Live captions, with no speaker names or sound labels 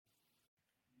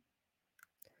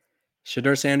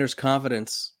Shedeur Sanders'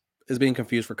 confidence is being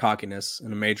confused for cockiness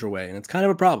in a major way, and it's kind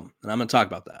of a problem, and I'm going to talk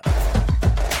about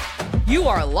that. You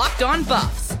are Locked On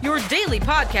Buffs, your daily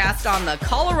podcast on the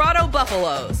Colorado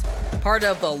Buffaloes. Part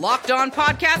of the Locked On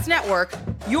Podcast Network,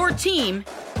 your team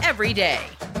every day.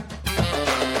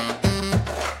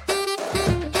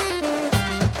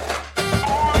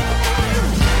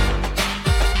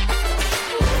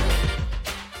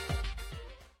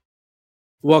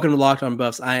 Welcome to Locked On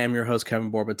Buffs. I am your host,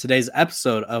 Kevin Borba. Today's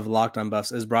episode of Locked On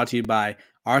Buffs is brought to you by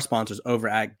our sponsors over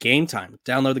at Game Time.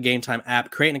 Download the Game Time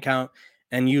app, create an account,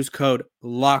 and use code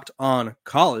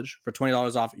LOCKEDONCollege for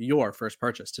 $20 off your first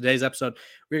purchase. Today's episode,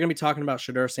 we're going to be talking about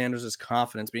Shedeur Sanders'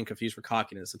 confidence being confused for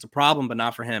cockiness. It's a problem, but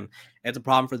not for him. It's a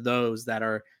problem for those that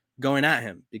are going at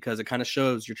him because it kind of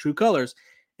shows your true colors,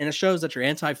 and it shows that you're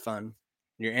anti-fun,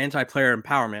 you're anti-player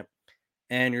empowerment,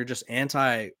 and you're just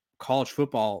anti-college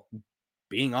football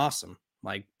being awesome.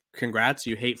 Like, congrats,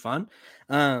 you hate fun.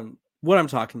 What I'm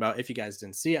talking about, if you guys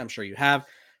didn't see it, I'm sure you have.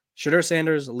 Shedeur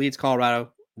Sanders leads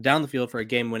Colorado down the field for a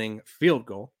game-winning field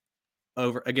goal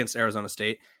over against Arizona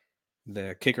State.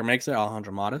 The kicker makes it.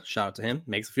 Alejandro Mata, shout out to him,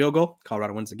 makes a field goal.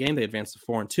 Colorado wins the game. They advance to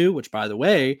 4-2, which, by the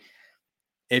way,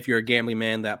 if you're a gambling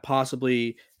man that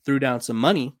possibly threw down some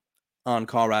money on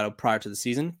Colorado prior to the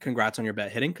season, congrats on your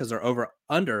bet hitting, because their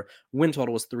over-under win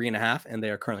total was 3.5, and they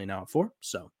are currently now at 4.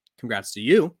 So congrats to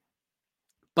you.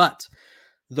 But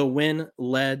the win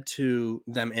led to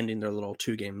them ending their little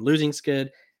 2-game losing skid.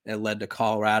 It led to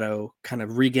Colorado kind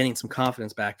of regaining some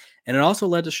confidence back. And it also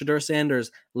led to Shedeur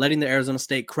Sanders letting the Arizona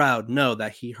State crowd know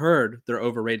that he heard their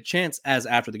overrated chants, as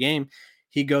after the game,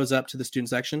 he goes up to the student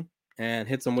section and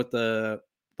hits them with the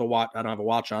watch. I don't have a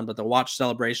watch on, but the watch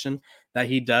celebration that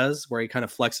he does, where he kind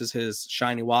of flexes his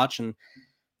shiny watch and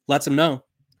lets them know,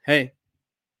 hey,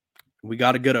 we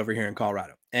got it good over here in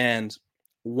Colorado. And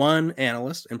one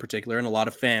analyst in particular, and a lot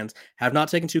of fans, have not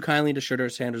taken too kindly to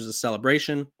Shedeur Sanders'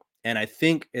 celebration. And I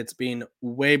think it's being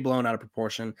way blown out of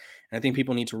proportion. And I think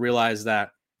people need to realize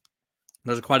that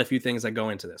there's quite a few things that go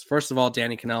into this. First of all,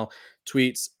 Danny Cannell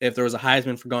tweets, if there was a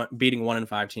Heisman for beating 1 in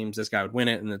 5 teams, this guy would win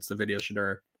it. And it's the video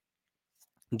Shedeur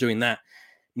doing that.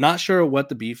 Not sure what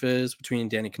the beef is between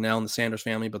Danny Cannell and the Sanders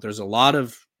family, but there's a lot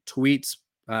of tweets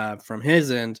from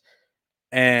his end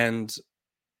and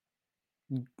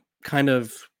kind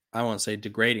of, I won't say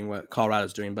degrading what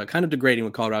Colorado's doing, but kind of degrading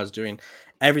what Colorado's doing.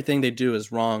 Everything they do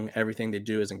is wrong. Everything they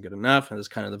do isn't good enough. And that's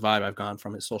kind of the vibe I've gone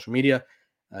from his social media.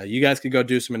 You guys could go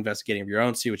do some investigating of your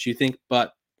own, see what you think.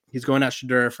 But he's going at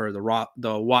Shedeur for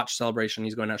the watch celebration.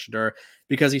 He's going at Shedeur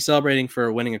because he's celebrating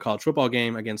for winning a college football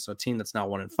game against a team that's now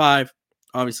 1 in 5.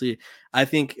 Obviously, I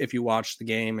think if you watch the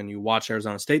game and you watch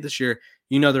Arizona State this year,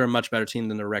 you know they're a much better team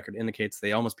than their record indicates.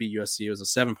 They almost beat USC. It was a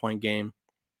 7-point game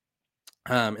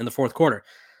in the fourth quarter.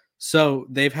 So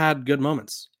they've had good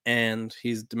moments, and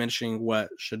he's diminishing what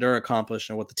Shedeur accomplished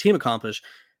and what the team accomplished.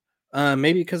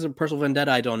 Maybe because of personal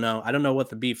vendetta, I don't know. I don't know what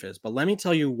the beef is, but let me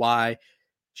tell you why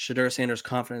Shedeur Sanders'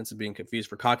 confidence is being confused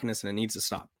for cockiness, and it needs to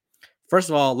stop. First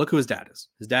of all, look who his dad is.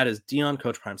 His dad is Deion,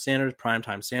 Coach Prime Sanders,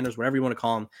 Primetime Sanders, whatever you want to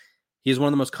call him. He's one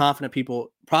of the most confident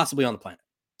people possibly on the planet.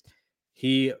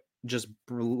 He just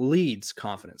bleeds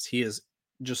confidence. He is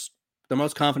just the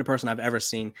most confident person I've ever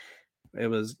seen.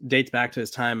 It dates back to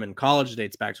his time in college,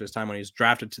 dates back to his time when he was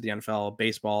drafted to the NFL,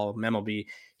 baseball, MLB.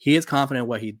 He is confident in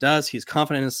what he does. He's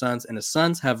confident in his sons, and his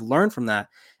sons have learned from that,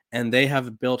 and they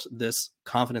have built this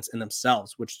confidence in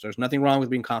themselves, which there's nothing wrong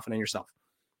with being confident in yourself.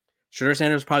 Shedeur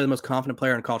Sanders is probably the most confident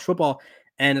player in college football,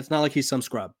 and it's not like he's some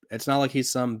scrub. It's not like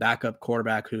he's some backup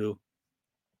quarterback who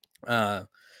kind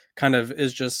of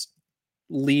is just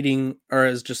leading or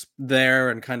is just there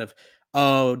and kind of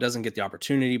doesn't get the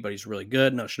opportunity, but he's really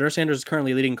good. No, Shedeur Sanders is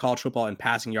currently leading college football in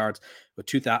passing yards with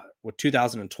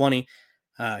 2020.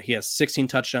 He has 16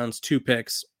 touchdowns, 2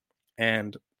 picks,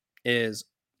 and is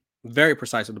very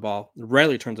precise with the ball,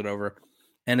 rarely turns it over,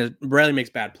 and it rarely makes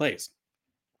bad plays.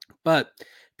 But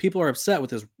people are upset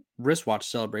with his wristwatch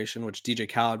celebration, which DJ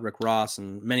Khaled, Rick Ross,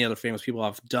 and many other famous people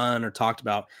have done or talked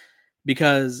about,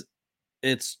 because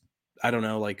it's, I don't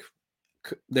know, like,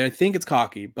 they think it's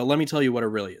cocky, but let me tell you what it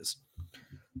really is.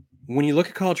 When you look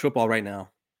at college football right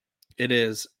now,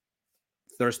 there's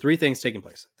 3 things taking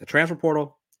place: the transfer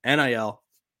portal, NIL,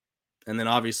 and then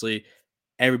obviously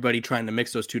everybody trying to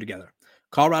mix those two together.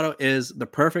 Colorado is the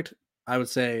perfect, I would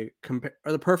say,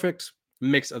 the perfect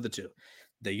mix of the two.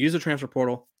 They use the transfer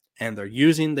portal, and they're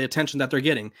using the attention that they're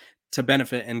getting to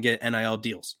benefit and get NIL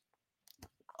deals.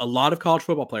 A lot of college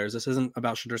football players, this isn't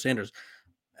about Shedeur Sanders,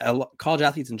 college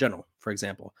athletes in general, for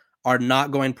example, are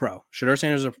not going pro. Shedeur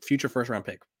Sanders is a future first-round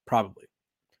pick, probably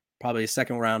a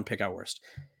second-round pick at worst.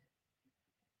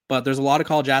 But there's a lot of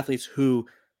college athletes who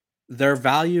their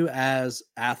value as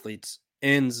athletes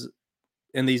ends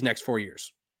in these next 4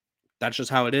 years. That's just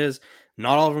how it is.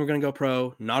 Not all of them are going to go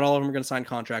pro. Not all of them are going to sign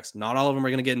contracts. Not all of them are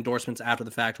going to get endorsements after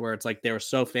the fact, where it's like they were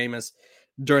so famous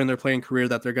during their playing career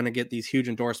that they're going to get these huge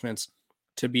endorsements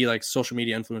to be like social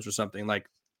media influencers or something. Like,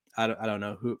 I don't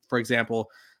know who, for example,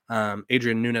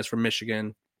 Adrian Nunes from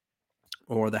Michigan,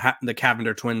 or the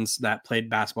Cavender twins that played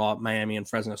basketball at Miami and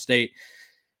Fresno State.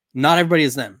 Not everybody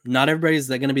is them. Not everybody's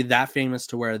going to be that famous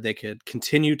to where they could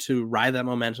continue to ride that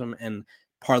momentum and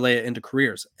parlay it into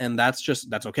careers. And that's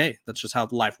okay. That's just how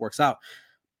life works out.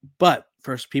 But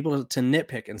for people to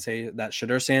nitpick and say that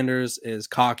Shedeur Sanders is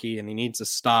cocky and he needs to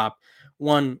stop,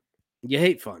 one, you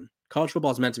hate fun. College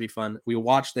football is meant to be fun. We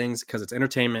watch things because it's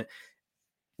entertainment.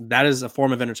 That is a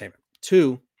form of entertainment.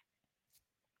 Two,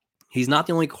 he's not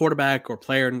the only quarterback or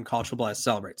player in college football that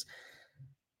celebrates.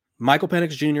 Michael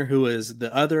Penix Jr., who is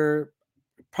the other,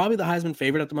 probably the Heisman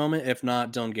favorite at the moment, if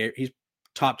not Dylan Gabriel. He's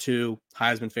top 2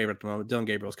 Heisman favorite at the moment. Dylan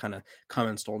Gabriel's kind of come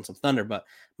and stolen some thunder, but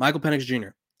Michael Penix Jr.,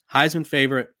 Heisman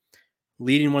favorite,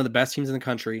 leading one of the best teams in the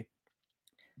country,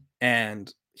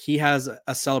 and he has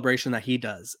a celebration that he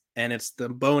does, and it's the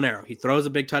bow and arrow. He throws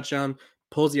a big touchdown,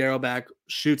 pulls the arrow back,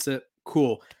 shoots it.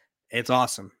 Cool. It's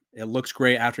awesome. It looks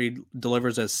great after he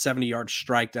delivers a 70-yard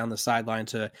strike down the sideline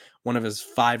to one of his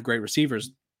 5 great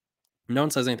receivers. No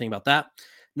one says anything about that.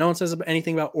 No one says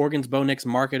anything about Oregon's Bo Nix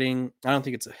marketing. I don't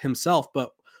think it's himself, but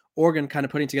Oregon kind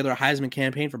of putting together a Heisman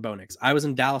campaign for Bo Nix. I was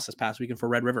in Dallas this past weekend for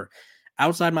Red River.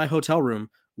 Outside my hotel room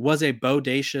was a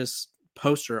bodacious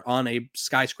poster on a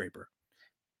skyscraper.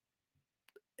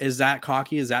 Is that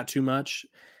cocky? Is that too much?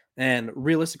 And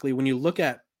realistically, when you look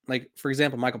at, like, for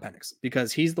example, Michael Penix,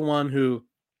 because he's the one who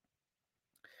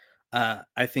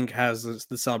I think has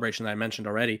the celebration that I mentioned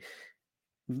already.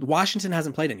 Washington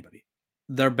hasn't played anybody.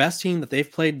 Their best team that they've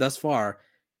played thus far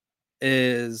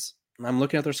is, I'm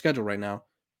looking at their schedule right now,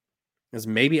 is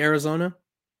maybe Arizona,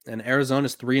 and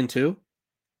Arizona's 3-2.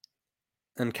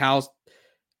 And Cal's,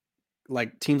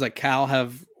 like, teams like Cal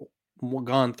have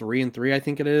gone 3-3, I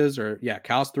think it is, or yeah,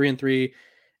 Cal's 3-3.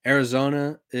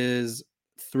 Arizona is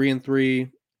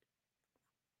 3-3.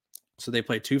 So they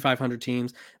played 2 500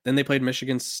 teams. Then they played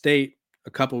Michigan State a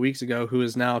couple weeks ago, who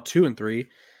is now 2-3.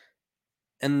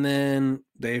 And then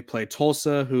they played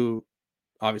Tulsa, who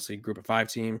obviously group of 5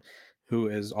 team, who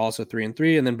is also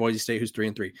 3-3. And then Boise State, who's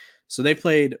 3-3. So they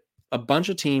played a bunch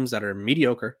of teams that are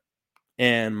mediocre.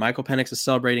 And Michael Penix is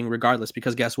celebrating regardless,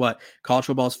 because guess what? College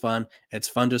football is fun. It's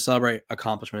fun to celebrate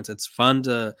accomplishments. It's fun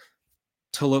to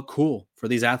look cool for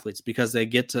these athletes because they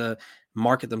get to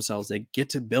market themselves. They get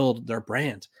to build their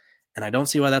brand. And I don't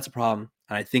see why that's a problem.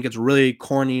 And I think it's really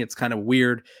corny. It's kind of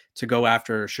weird to go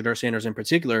after Shedeur Sanders in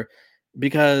particular,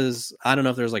 because I don't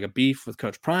know if there's like a beef with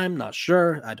Coach Prime. Not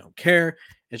sure. I don't care.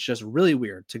 It's just really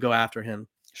weird to go after him.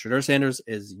 Shedeur Sanders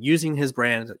is using his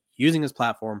brand, using his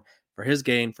platform for his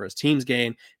gain, for his team's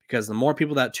gain, because the more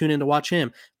people that tune in to watch him,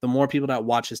 the more people that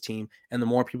watch his team, and the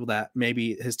more people that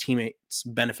maybe his teammates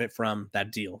benefit from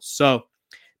that deal. So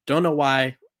don't know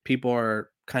why people are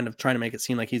kind of trying to make it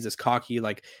seem like he's this cocky,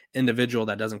 like, individual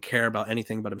that doesn't care about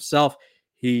anything but himself.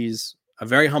 He's a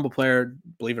very humble player,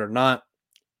 believe it or not.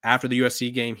 After the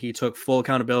USC game, he took full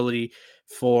accountability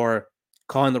for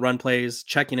calling the run plays,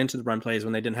 checking into the run plays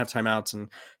when they didn't have timeouts,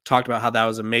 and talked about how that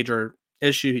was a major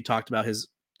issue. He talked about his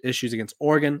issues against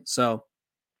Oregon. So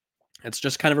it's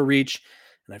just kind of a reach,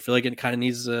 and I feel like it kind of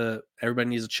needs everybody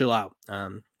needs to chill out.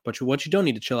 But what you don't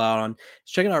need to chill out on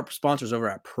is checking out our sponsors over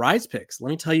at Prize Picks. Let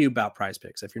me tell you about Prize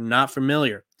Picks. If you're not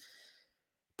familiar,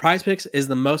 Prize Picks is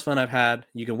the most fun I've had.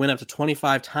 You can win up to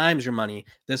 25 times your money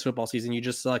this football season. You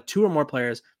just select 2 or more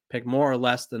players, pick more or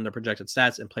less than their projected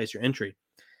stats, and place your entry.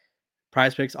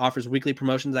 Prize Picks offers weekly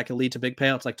promotions that can lead to big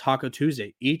payouts like Taco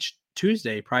Tuesday. Each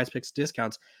Tuesday, Prize Picks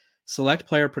discounts select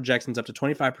player projections up to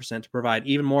 25% to provide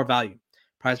even more value.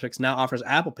 PrizePicks now offers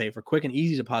Apple Pay for quick and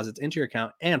easy deposits into your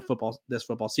account and this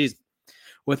football season.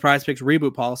 With PrizePicks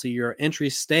reboot policy, your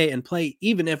entries stay and play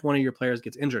even if one of your players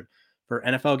gets injured. For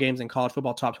NFL games and college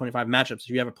football top 25 matchups, if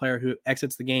you have a player who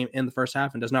exits the game in the first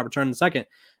half and does not return in the second,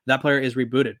 that player is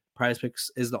rebooted. PrizePicks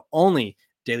is the only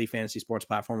daily fantasy sports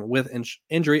platform with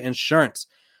injury insurance.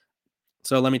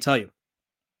 So let me tell you,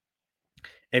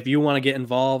 if you want to get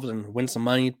involved and win some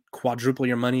money, quadruple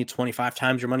your money, 25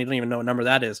 times your money, don't even know what number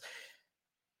that is,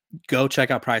 go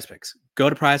check out PrizePicks. Go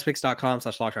to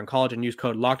prizepicks.com/LockedOnCollege and use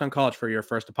code LockedOnCollege for your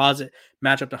first deposit.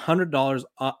 Match up to $100,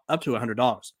 up to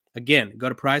 $100. Again, go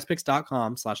to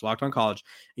prizepicks.com/LockedOnCollege and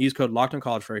use code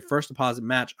LockedOnCollege for a first deposit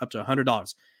match up to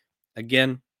 $100.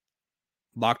 Again,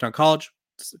 LockedOnCollege,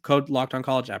 code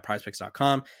LockedOnCollege at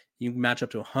prizepicks.com. You can match up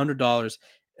to $100.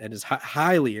 It is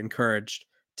highly encouraged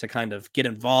to kind of get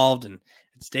involved. And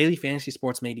it's daily fantasy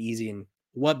sports made easy. And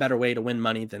what better way to win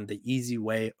money than the easy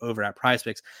way over at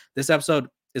PrizePicks? This episode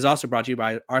is also brought to you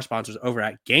by our sponsors over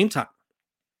at Game Time.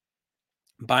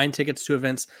 Buying tickets to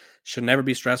events should never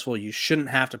be stressful. You shouldn't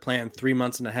have to plan 3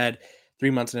 months in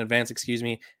advance.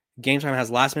 Game Time has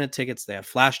last minute tickets. They have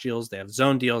flash deals. They have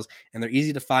zone deals, and they're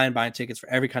easy to find. Buying tickets for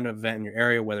every kind of event in your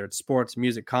area, whether it's sports,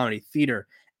 music, comedy, theater,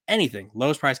 anything.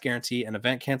 Lowest price guarantee and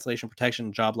event cancellation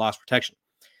protection, job loss protection.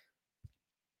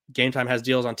 Game Time has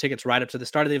deals on tickets right up to the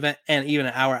start of the event and even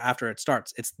an hour after it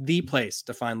starts. It's the place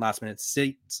to find last minute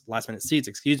seats.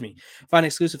 Find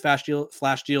exclusive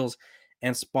flash deals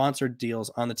and sponsored deals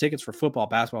on the tickets for football,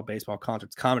 basketball, baseball,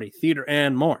 concerts, comedy, theater,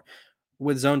 and more.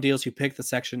 With zone deals, you pick the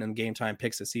section and Game Time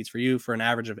picks the seats for you for an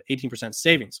average of 18%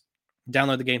 savings.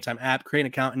 Download the Game Time app, create an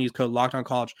account, and use code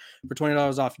LOCKEDONCollege for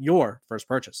 $20 off your first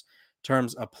purchase.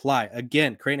 Terms apply.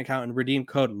 Again, create an account and redeem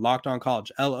code LOCKEDONCollege,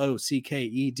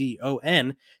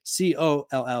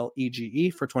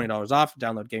 LOCKEDONCOLLEGE for $20 off.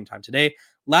 Download Game Time today.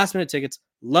 Last minute tickets,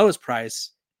 lowest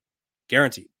price,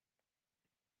 guaranteed.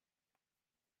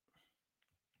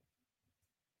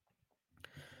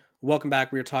 Welcome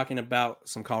back. We are talking about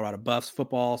some Colorado Buffs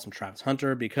football, some Travis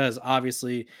Hunter, because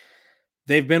obviously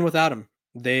they've been without him.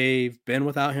 They've been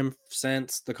without him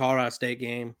since the Colorado State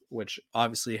game, which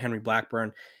obviously Henry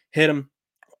Blackburn hit him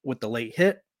with the late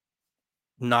hit.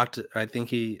 I think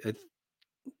he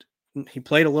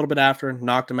played a little bit after,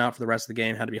 knocked him out for the rest of the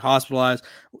game, had to be hospitalized,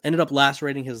 ended up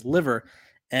lacerating his liver,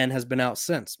 and has been out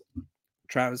since.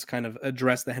 Travis kind of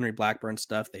addressed the Henry Blackburn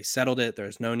stuff. They settled it.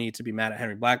 There's no need to be mad at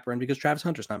Henry Blackburn because Travis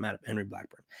Hunter's not mad at Henry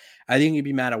Blackburn. I think you'd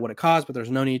be mad at what it caused, but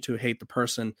there's no need to hate the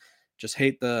person. Just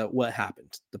hate what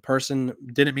happened. The person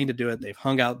didn't mean to do it. They've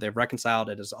hung out. They've reconciled.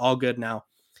 It is all good now.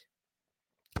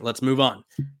 Let's move on.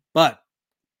 But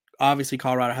obviously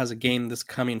Colorado has a game this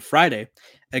coming Friday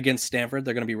against Stanford.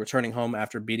 They're going to be returning home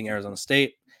after beating Arizona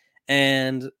State.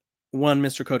 And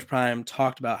Mr. Coach Prime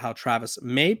talked about how Travis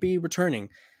may be returning,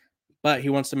 but he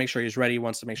wants to make sure he's ready. He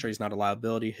wants to make sure he's not a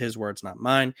liability. His words, not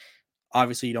mine.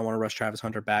 Obviously, you don't want to rush Travis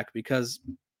Hunter back because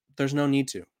there's no need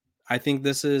to. I think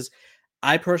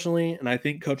I personally, and I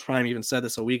think Coach Prime even said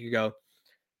this a week ago,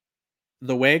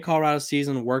 the way Colorado's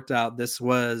season worked out,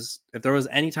 if there was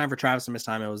any time for Travis to miss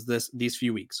time, it was these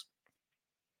few weeks.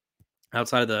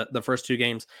 Outside of the first two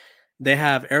games, they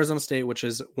have Arizona State, which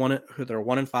is they're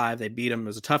 1-5. They beat them. It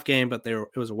was a tough game, but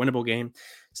it was a winnable game.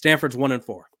 Stanford's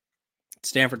 1-4.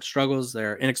 Stanford struggles.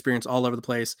 They're inexperienced all over the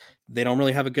place. They don't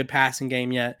really have a good passing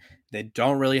game yet. They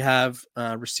don't really have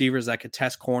receivers that could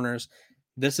test corners.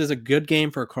 This is a good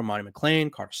game for Cormani McLean,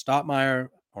 Carter Stottmeyer,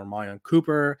 or Marion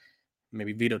Cooper,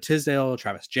 maybe Vito Tisdale,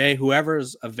 Travis J, whoever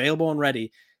is available and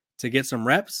ready to get some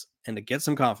reps and to get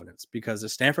some confidence, because the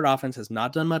Stanford offense has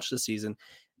not done much this season,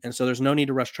 and so there's no need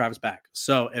to rush Travis back.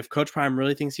 So if Coach Prime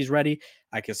really thinks he's ready,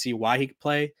 I can see why he could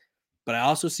play, but I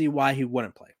also see why he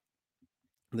wouldn't play.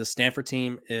 The Stanford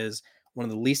team is one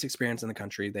of the least experienced in the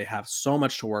country. They have so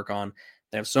much to work on.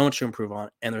 They have so much to improve on,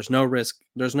 and there's no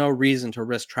reason to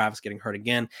risk Travis getting hurt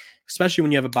again, especially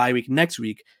when you have a bye week next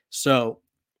week. So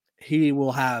he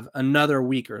will have another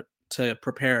week to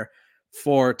prepare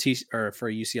for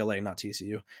UCLA, not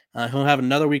TCU. He'll have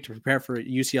another week to prepare for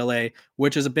UCLA,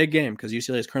 which is a big game because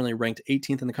UCLA is currently ranked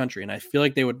 18th in the country, and I feel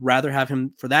like they would rather have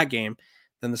him for that game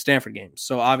than the Stanford game.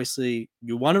 So obviously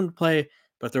you want him to play,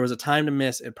 but if there was a time to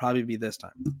miss, it'd probably be this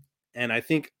time. And I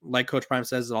think, like Coach Prime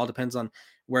says, it all depends on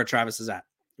where Travis is at.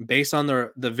 Based on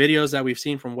the videos that we've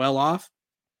seen from well off,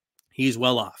 he's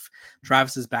well off.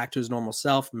 Travis is back to his normal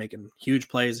self, making huge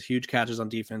plays, huge catches on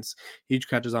defense, huge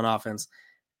catches on offense.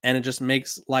 And it just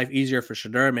makes life easier for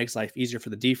Shedeur. It makes life easier for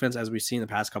the defense, as we've seen the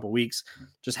past couple of weeks.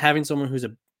 Just having someone who's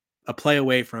a play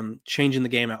away from changing the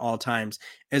game at all times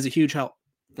is a huge help.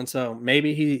 And so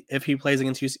maybe if he plays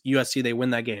against USC, they win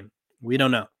that game. We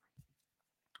don't know.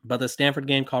 But the Stanford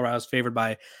game, Colorado's favored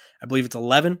by, I believe it's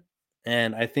 11.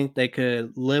 And I think they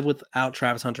could live without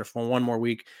Travis Hunter for one more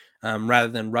week rather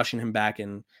than rushing him back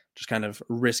and just kind of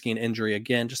risking injury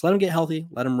again. Just let him get healthy,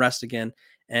 let him rest again,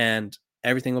 and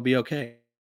everything will be okay.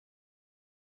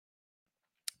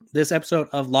 This episode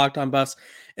of Locked On Buffs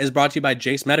is brought to you by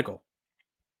Jace Medical.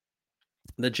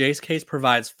 The Jace case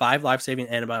provides 5 life-saving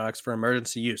antibiotics for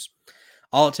emergency use.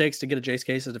 All it takes to get a Jace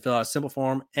case is to fill out a simple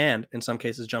form and, in some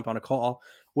cases, jump on a call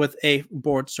with a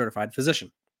board-certified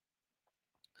physician.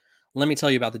 Let me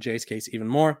tell you about the Jace case even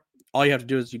more. All you have to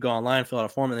do is you go online, fill out a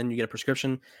form, and then you get a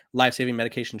prescription, life-saving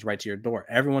medications right to your door.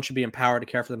 Everyone should be empowered to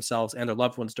care for themselves and their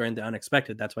loved ones during the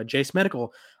unexpected. That's why Jace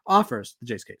Medical offers the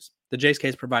Jace case. The Jace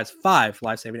case provides 5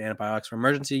 life-saving antibiotics for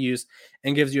emergency use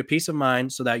and gives you a peace of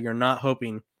mind so that you're not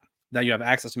hoping that you have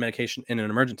access to medication in an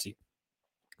emergency.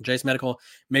 Jace Medical,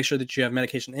 make sure that you have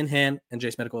medication in hand, and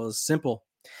Jace Medical is simple.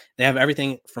 They have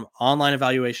everything from online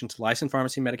evaluation to licensed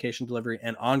pharmacy medication delivery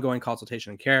and ongoing consultation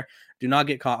and care. Do not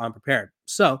get caught unprepared.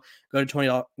 So go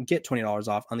to get $20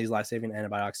 off on these life-saving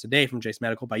antibiotics today from Jace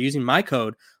Medical by using my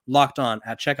code locked on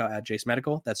at checkout at Jace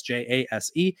Medical. That's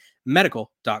JASE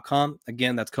medical.com.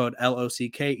 Again, that's code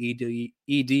LOCKEDON,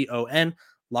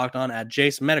 locked on at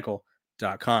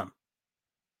jacemedical.com.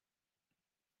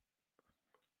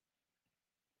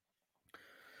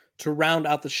 To round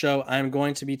out the show, I'm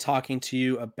going to be talking to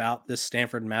you about this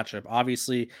Stanford matchup.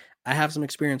 Obviously, I have some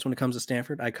experience when it comes to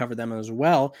Stanford. I cover them as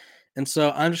well. And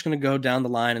so I'm just going to go down the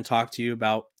line and talk to you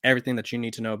about everything that you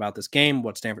need to know about this game,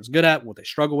 what Stanford's good at, what they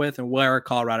struggle with, and where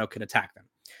Colorado could attack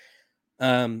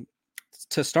them.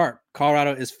 To start,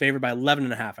 Colorado is favored by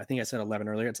 11.5. I think I said 11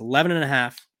 earlier. It's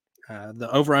 11.5. The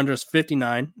over-under is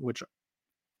 59, which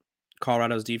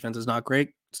Colorado's defense is not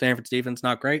great. Stanford's defense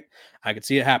not great. I could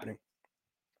see it happening.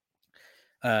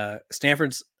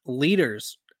 Stanford's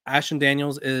leaders, Ashton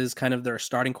Daniels is kind of their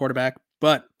starting quarterback,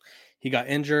 but he got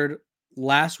injured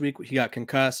last week. He got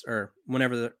concussed, or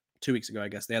 2 weeks ago, I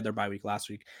guess. They had their bye week last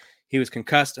week. He was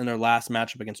concussed in their last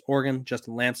matchup against Oregon.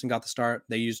 Justin Lamson got the start.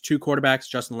 They used two quarterbacks.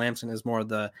 Justin Lamson is more of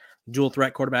the dual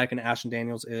threat quarterback, and Ashton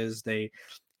Daniels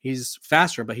he's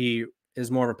faster, but he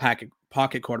is more of a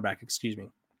pocket quarterback,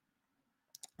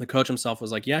 The coach himself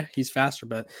was like, yeah, he's faster,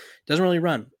 but doesn't really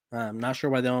run. I'm not sure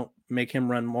why they don't make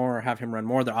him run more or have him run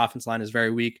more. Their offense line is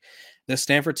very weak. The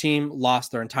Stanford team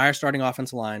lost their entire starting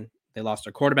offensive line. They lost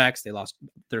their quarterbacks. They lost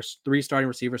their three starting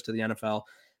receivers to the NFL.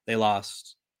 They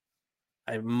lost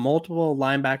multiple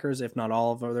linebackers, if not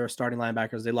all of their starting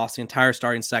linebackers. They lost the entire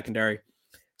starting secondary.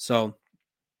 So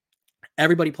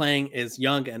everybody playing is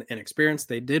young and inexperienced.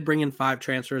 They did bring in 5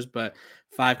 transfers, but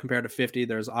 5 compared to 50,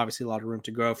 there's obviously a lot of room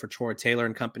to grow for Troy Taylor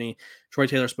and company. Troy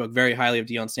Taylor spoke very highly of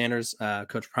Deion Sanders,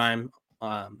 Coach Prime,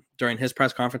 during his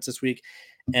press conference this week.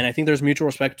 And I think there's mutual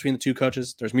respect between the two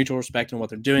coaches. There's mutual respect in what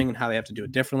they're doing and how they have to do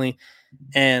it differently.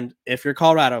 And if you're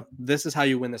Colorado, this is how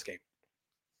you win this game.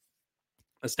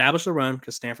 Establish the run,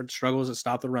 because Stanford struggles to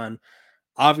stop the run.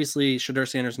 Obviously, Shedeur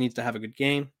Sanders needs to have a good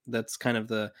game. That's kind of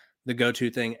the go-to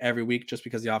thing every week, just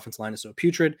because the offense line is so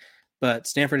putrid. But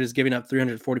Stanford is giving up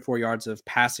 344 yards of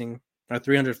passing, or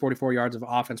 344 yards of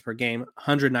offense per game,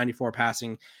 194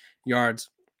 passing yards.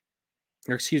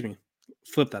 Or excuse me,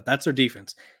 flip that. That's their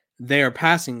defense. They're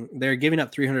giving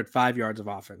up 305 yards of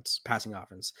passing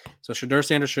offense. So Shedeur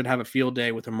Sanders should have a field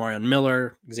day with Amarion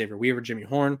Miller, Xavier Weaver, Jimmy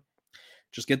Horn.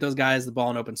 Just get those guys the ball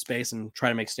in open space and try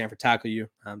to make Stanford tackle you.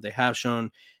 They have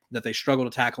shown that they struggle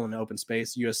to tackle in open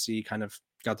space. USC kind of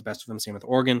got the best of them, same with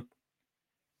Oregon.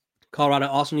 Colorado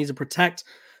also needs to protect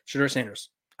Shedeur Sanders.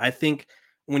 I think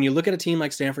when you look at a team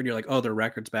like Stanford, you're like, oh, their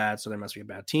record's bad, so they must be a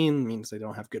bad team. It means they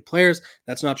don't have good players.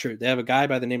 That's not true. They have a guy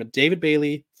by the name of David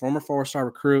Bailey, former 4-star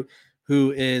recruit,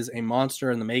 who is a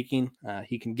monster in the making.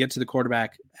 He can get to the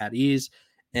quarterback at ease,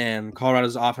 and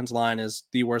Colorado's offense line is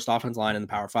the worst offense line in the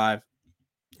Power 5.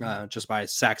 Just by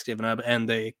sacks given up, and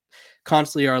they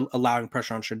constantly are allowing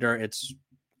pressure on Shedeur. It's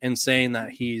insane that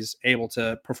he's able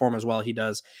to perform as well as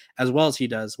he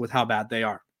does with how bad they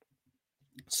are.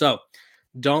 So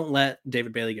don't let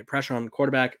David Bailey get pressure on the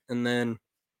quarterback, and then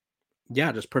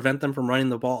just prevent them from running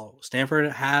the ball.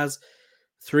 Stanford has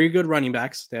 3 good running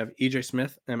backs. They have EJ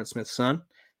Smith, Emmitt Smith's son,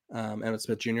 Emmitt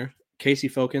Smith Jr., Casey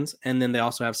Fokins, and then they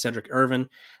also have Cedric Irvin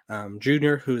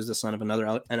Jr., who is the son of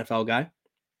another NFL guy.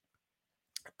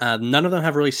 None of them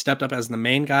have really stepped up as the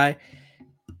main guy,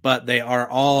 but they are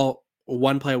all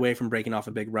one play away from breaking off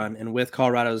a big run. And with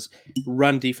Colorado's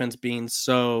run defense being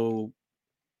so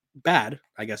bad,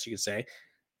 I guess you could say,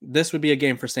 this would be a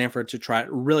game for Stanford to try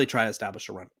to establish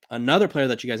a run. Another player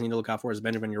that you guys need to look out for is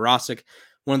Benjamin Jurasic,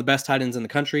 one of the best tight ends in the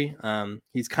country.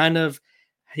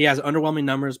 He has underwhelming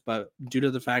numbers, but due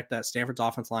to the fact that Stanford's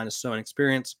offense line is so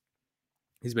inexperienced,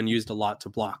 he's been used a lot to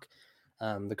block.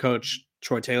 The coach,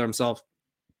 Troy Taylor himself,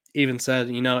 even said,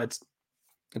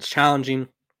 it's challenging,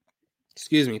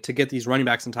 to get these running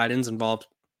backs and tight ends involved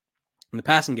in the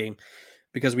passing game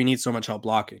because we need so much help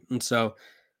blocking. And so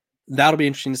that'll be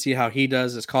interesting to see how he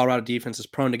does. This Colorado defense is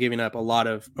prone to giving up a lot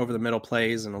of over the middle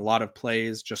plays and a lot of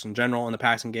plays just in general in the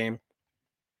passing game.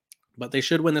 But they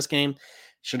should win this game.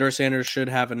 Shedeur Sanders should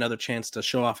have another chance to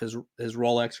show off his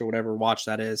Rolex or whatever watch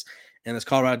that is. And this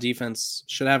Colorado defense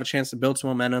should have a chance to build some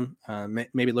momentum.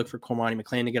 Maybe look for Cormani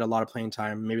McClain to get a lot of playing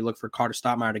time. Maybe look for Carter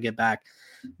Stottmeyer to get back.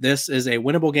 This is a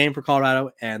winnable game for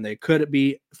Colorado, and they could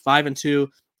be 5-2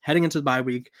 heading into the bye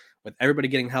week with everybody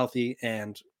getting healthy.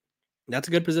 And that's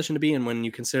a good position to be in when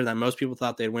you consider that most people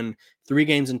thought they'd win 3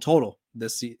 games in total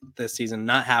this season,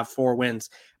 not have 4 wins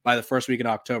by the first week in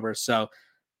October. So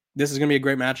This is going to be a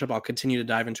great matchup. I'll continue to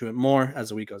dive into it more as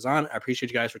the week goes on. I appreciate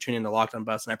you guys for tuning in to Locked On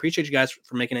Buffs, and I appreciate you guys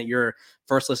for making it your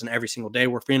first listen every single day.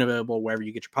 We're free and available wherever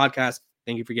you get your podcast.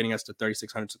 Thank you for getting us to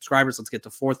 3,600 subscribers. Let's get to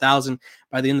 4,000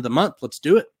 by the end of the month. Let's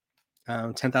do it.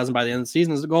 10,000 by the end of the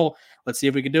season is the goal. Let's see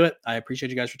if we can do it. I appreciate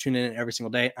you guys for tuning in every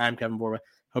single day. I'm Kevin Borba.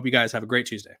 Hope you guys have a great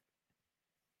Tuesday.